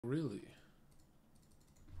Really?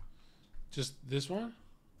 Just this one?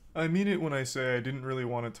 I mean it when I say I didn't really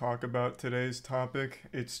want to talk about today's topic.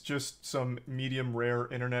 It's just some medium rare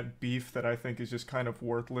internet beef that I think is just kind of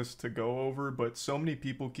worthless to go over, but so many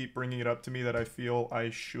people keep bringing it up to me that I feel I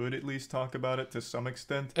should at least talk about it to some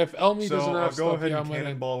extent. If Elmi So doesn't I'll have go stuff, ahead yeah, and I'm gonna.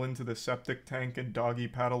 cannonball into the septic tank and doggy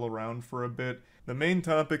paddle around for a bit. The main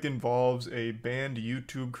topic involves a banned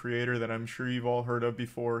YouTube creator that I'm sure you've all heard of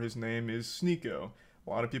before. His name is Sneako. A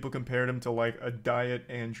lot of people compared him to like a diet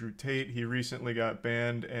Andrew Tate. He recently got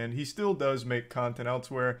banned, and he still does make content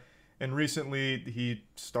elsewhere. And recently he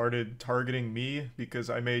started targeting me because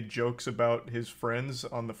I made jokes about his friends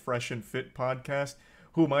on the Fresh and Fit podcast,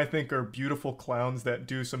 whom I think are beautiful clowns that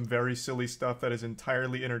do some very silly stuff that is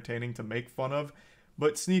entirely entertaining to make fun of.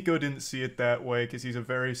 But Sneako didn't see it that way because he's a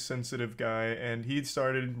very sensitive guy, and he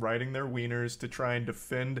started writing their wieners to try and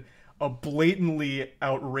defend a blatantly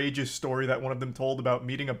outrageous story that one of them told about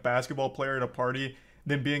meeting a basketball player at a party,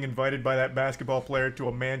 then being invited by that basketball player to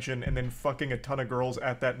a mansion, and then fucking a ton of girls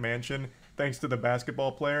at that mansion thanks to the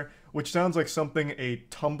basketball player, which sounds like something a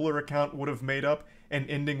Tumblr account would have made up, and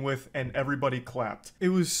ending with "and everybody clapped." It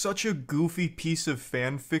was such a goofy piece of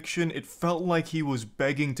fan fiction, it felt like he was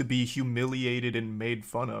begging to be humiliated and made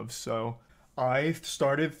fun of, so I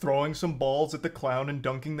started throwing some balls at the clown and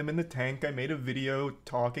dunking them in the tank. I made a video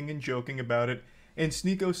talking and joking about it, and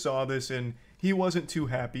Sneako saw this and he wasn't too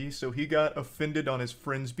happy, so he got offended on his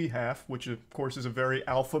friend's behalf, which of course is a very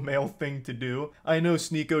alpha male thing to do. I know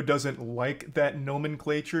Sneako doesn't like that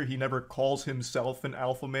nomenclature. He never calls himself an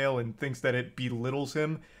alpha male and thinks that it belittles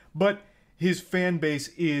him, but his fan base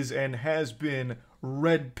is and has been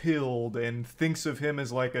red-pilled and thinks of him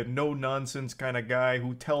as like a no-nonsense kind of guy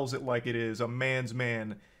who tells it like it is, a man's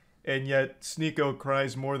man. And yet, Sneako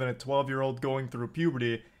cries more than a 12-year-old going through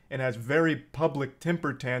puberty and has very public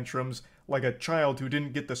temper tantrums like a child who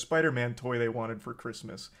didn't get the Spider-Man toy they wanted for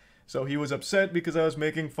Christmas. So he was upset because I was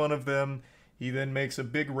making fun of them. He then makes a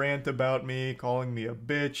big rant about me, calling me a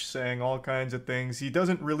bitch, saying all kinds of things. He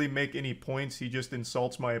doesn't really make any points, he just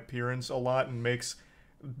insults my appearance a lot and makes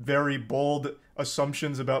very bold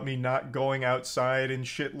assumptions about me not going outside and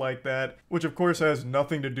shit like that, which of course has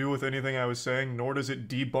nothing to do with anything I was saying, nor does it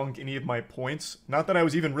debunk any of my points. Not that I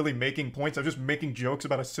was even really making points, I was just making jokes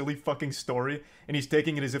about a silly fucking story, and he's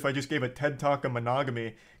taking it as if I just gave a TED Talk on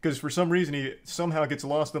monogamy, because for some reason he somehow gets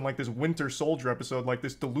lost in like this Winter Soldier episode, like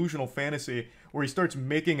this delusional fantasy, where he starts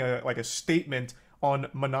making a statement on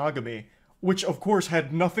monogamy, which of course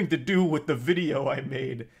had nothing to do with the video I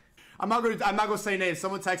made. I'm not gonna say names.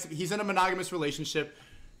 Someone texted me. He's in a monogamous relationship.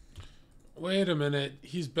 Wait a minute.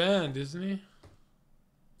 He's banned, isn't he?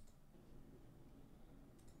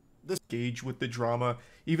 Engage with the drama,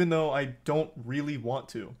 even though I don't really want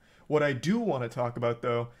to. What I do want to talk about,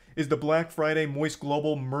 though, is the Black Friday Moist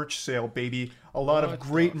Global merch sale, baby. A lot of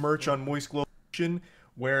great merch on Moist Global,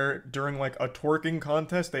 where during like a twerking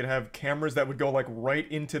contest, they'd have cameras that would go like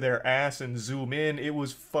right into their ass and zoom in. It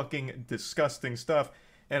was fucking disgusting stuff.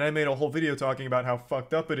 And I made a whole video talking about how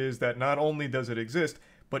fucked up it is that not only does it exist,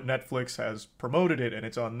 but Netflix has promoted it and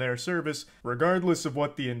it's on their service. Regardless of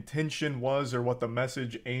what the intention was or what the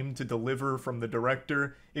message aimed to deliver from the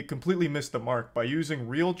director, it completely missed the mark. By using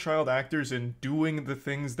real child actors and doing the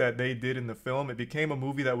things that they did in the film, it became a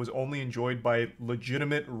movie that was only enjoyed by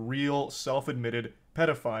legitimate, real, self-admitted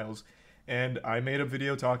pedophiles. And I made a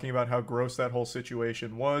video talking about how gross that whole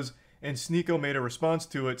situation was, and Sneako made a response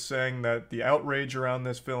to it saying that the outrage around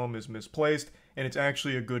this film is misplaced and it's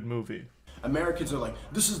actually a good movie. Americans are like,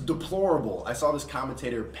 this is deplorable. I saw this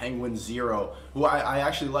commentator, Penguinz0, who I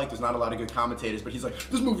actually like. There's not a lot of good commentators, but he's like,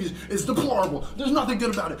 this movie is deplorable. There's nothing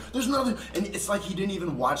good about it. There's nothing. And it's like he didn't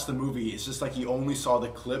even watch the movie. It's just like he only saw the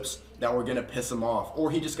clips that were gonna piss him off. Or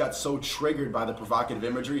he just got so triggered by the provocative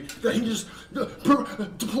imagery that he just,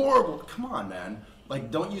 deplorable. Come on, man. Like,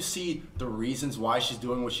 don't you see the reasons why she's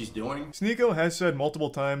doing what she's doing? Sneako has said multiple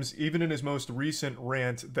times, even in his most recent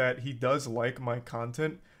rant, that he does like my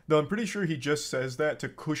content. Though I'm pretty sure he just says that to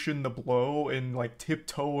cushion the blow and like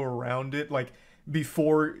tiptoe around it, like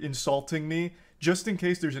before insulting me. Just in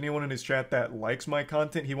case there's anyone in his chat that likes my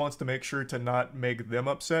content, he wants to make sure to not make them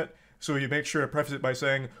upset. So he makes sure to preface it by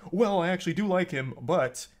saying, well, I actually do like him,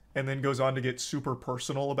 but... and then goes on to get super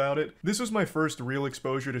personal about it. This was my first real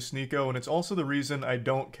exposure to Sneako, and it's also the reason I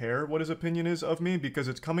don't care what his opinion is of me, because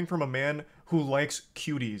it's coming from a man who likes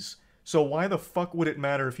cuties. So why the fuck would it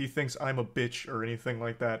matter if he thinks I'm a bitch or anything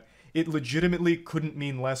like that? it legitimately couldn't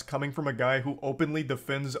mean less coming from a guy who openly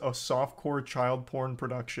defends a softcore child porn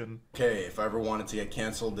production. Okay, if I ever wanted to get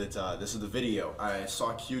canceled, this is the video. I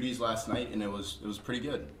saw Cuties last night, and it was pretty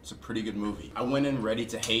good. It's a pretty good movie. I went in ready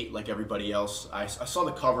to hate like everybody else. I saw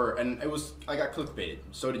the cover, and I got clickbaited.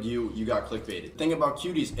 So did you. You got clickbaited. The thing about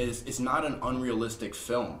Cuties is it's not an unrealistic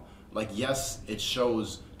film. Like, yes, it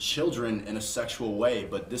shows children in a sexual way,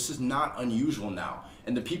 but this is not unusual now.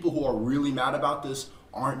 And the people who are really mad about this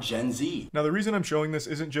aren't Gen Z. Now, the reason I'm showing this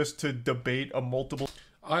isn't just to debate a multiple...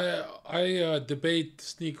 I debate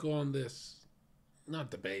Sneako on this. Not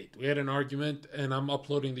debate. We had an argument, and I'm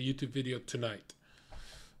uploading the YouTube video tonight.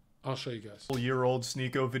 I'll show you guys. Year-old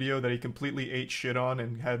Sneako video that he completely ate shit on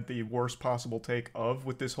and had the worst possible take of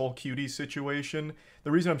with this whole cutie situation.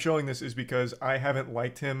 The reason I'm showing this is because I haven't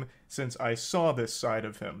liked him since I saw this side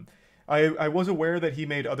of him. I was aware that he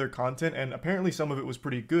made other content, and apparently some of it was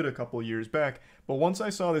pretty good a couple years back, but once I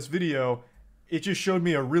saw this video, it just showed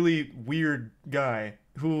me a really weird guy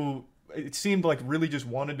who it seemed like really just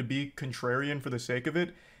wanted to be contrarian for the sake of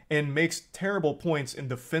it, and makes terrible points in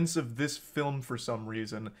defense of this film for some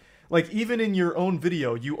reason. Like, even in your own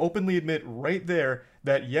video, you openly admit right there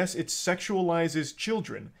that yes, it sexualizes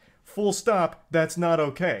children. Full stop, that's not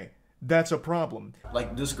okay. That's a problem.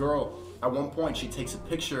 Like, this girl, at one point, she takes a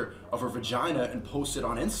picture of her vagina and posts it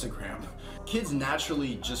on Instagram. Kids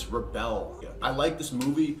naturally just rebel. I like this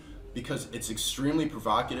movie because it's extremely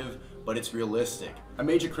provocative, but it's realistic. A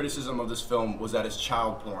major criticism of this film was that it's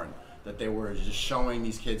child porn, that they were just showing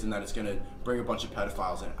these kids and that it's gonna bring a bunch of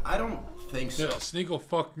pedophiles in. I don't think so. Yeah, Sneako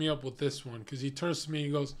fucked me up with this one because he turns to me and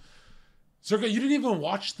he goes, Zherka, you didn't even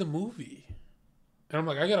watch the movie. And I'm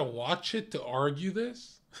like, I gotta watch it to argue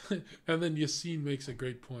this? And then Yassine makes a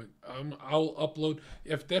great point. I'll upload.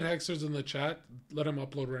 If Dead Hexer's in the chat, let him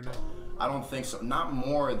upload right now. I don't think so. Not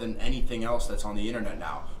more than anything else that's on the internet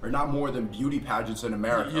now. Or not more than beauty pageants in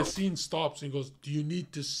America. Yassine stops and goes, do you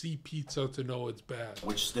need to see pizza to know it's bad?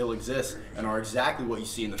 Which still exists and are exactly what you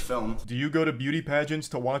see in the film. Do you go to beauty pageants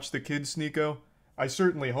to watch the kids, Sneako? I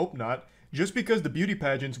certainly hope not. Just because the beauty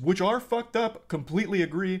pageants, which are fucked up, completely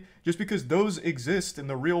agree, just because those exist in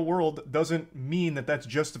the real world doesn't mean that that's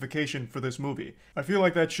justification for this movie. I feel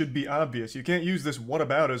like that should be obvious. You can't use this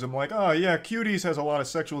whataboutism like, oh yeah, Cuties has a lot of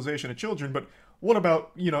sexualization of children, but what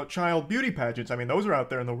about, you know, child beauty pageants? I mean, those are out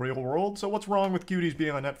there in the real world, so what's wrong with Cuties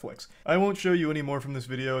being on Netflix? I won't show you any more from this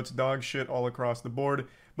video, it's dog shit all across the board.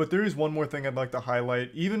 But there is one more thing I'd like to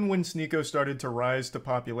highlight. Even when Sneako started to rise to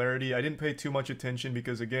popularity, I didn't pay too much attention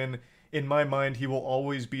because, again, in my mind, he will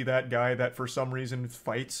always be that guy that for some reason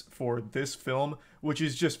fights for this film, which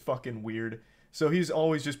is just fucking weird. So he's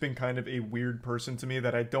always just been kind of a weird person to me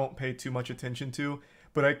that I don't pay too much attention to,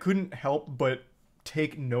 but I couldn't help but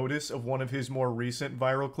take notice of one of his more recent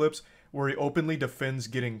viral clips where he openly defends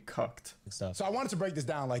getting cucked. So I wanted to break this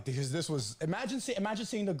down, like, because this was, imagine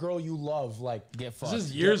seeing the girl you love, like, get fucked. This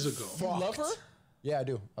is years ago. You love her? Yeah, I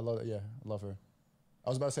do. I love it. Yeah, I love her. I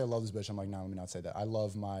was about to say I love this bitch. I'm like, nah, let me not say that. I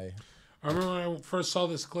love my... I remember when I first saw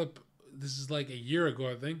this clip, this is like a year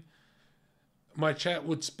ago, I think. My chat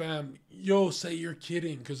would spam, yo, say you're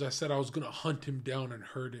kidding, because I said I was going to hunt him down and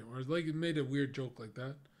hurt him. Or like, it made a weird joke like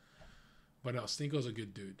that. But no, Sneako's a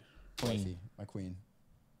good dude. Queen. My queen.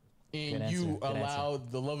 And you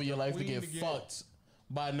allowed the love of your life to get fucked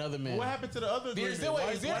by another man. What happened to the other three?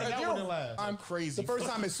 Why did that one last? I'm crazy. The first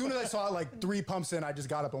time, as soon as I saw it, like 3 pumps in, I just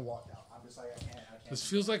got up and walked out. I'm just like, I can't. This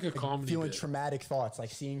feels like a comedy feeling bit. Traumatic thoughts,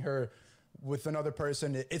 like seeing her with another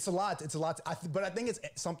person. It's a lot. It's a lot. But I think it's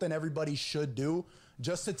something everybody should do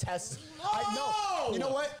just to test. You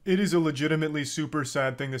know what? It is a legitimately super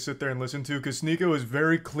sad thing to sit there and listen to because Sneako is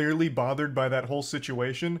very clearly bothered by that whole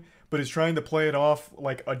situation, but is trying to play it off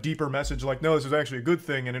like a deeper message, like, no, this is actually a good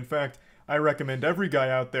thing, and in fact, I recommend every guy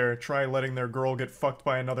out there try letting their girl get fucked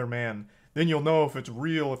by another man. Then you'll know if it's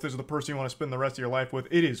real, if this is the person you want to spend the rest of your life with.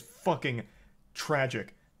 It is fucking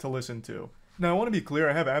tragic to listen to. Now, I want to be clear,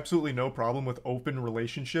 I have absolutely no problem with open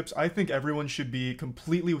relationships. I think everyone should be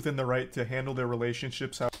completely within the right to handle their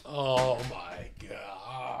relationships Oh my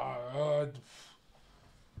god.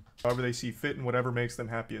 however they see fit and whatever makes them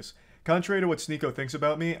happiest. Contrary to what Sneako thinks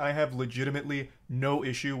about me, I have legitimately no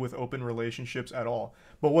issue with open relationships at all.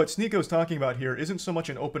 But what Sneako's talking about here isn't so much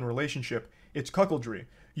an open relationship, it's cuckoldry.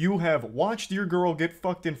 You have watched your girl get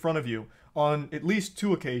fucked in front of you on at least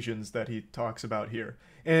 2 occasions that he talks about here.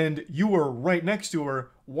 And you were right next to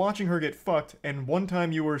her, watching her get fucked, and one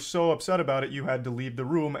time you were so upset about it you had to leave the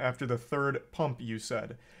room after the 3rd pump, you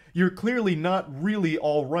said. You're clearly not really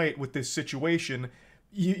alright with this situation.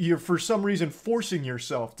 You're for some reason forcing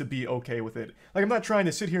yourself to be okay with it. Like, I'm not trying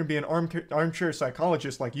to sit here and be an armchair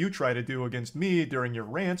psychologist like you try to do against me during your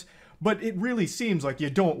rants, but it really seems like you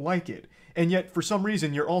don't like it. And yet, for some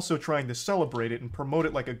reason, you're also trying to celebrate it and promote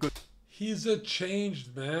it like a good... He's a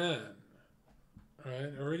changed man.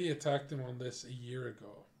 Right? I already attacked him on this a year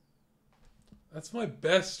ago. That's my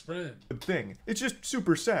best friend. Thing. It's just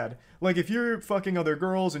super sad. Like, if you're fucking other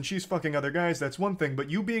girls and she's fucking other guys, that's one thing, but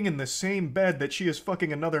you being in the same bed that she is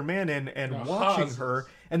fucking another man in and watching her,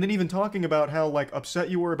 and then even talking about how, like, upset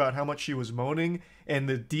you were about how much she was moaning and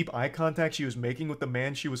the deep eye contact she was making with the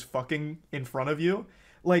man she was fucking in front of you,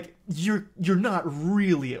 like, you're not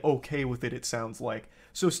really okay with it, it sounds like.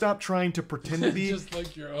 So stop trying to pretend to be... Just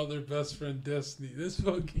like your other best friend, Destiny. This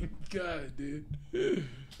fucking guy, dude.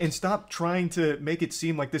 And stop trying to make it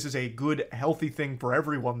seem like this is a good, healthy thing for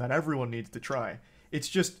everyone that everyone needs to try. It's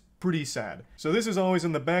just pretty sad. So this is always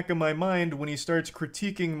in the back of my mind when he starts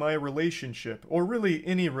critiquing my relationship, or really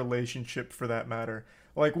any relationship for that matter.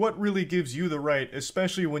 Like, what really gives you the right,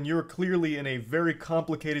 especially when you're clearly in a very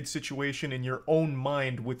complicated situation in your own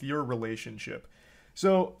mind with your relationship?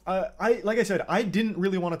 So, like I said, I didn't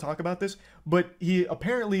really want to talk about this, but he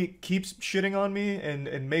apparently keeps shitting on me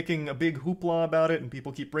and making a big hoopla about it, and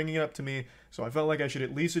people keep bringing it up to me, so I felt like I should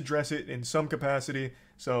at least address it in some capacity.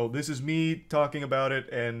 So this is me talking about it,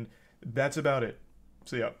 and that's about it.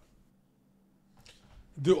 So yeah.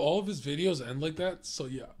 Do all of his videos end like that? So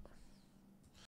yeah.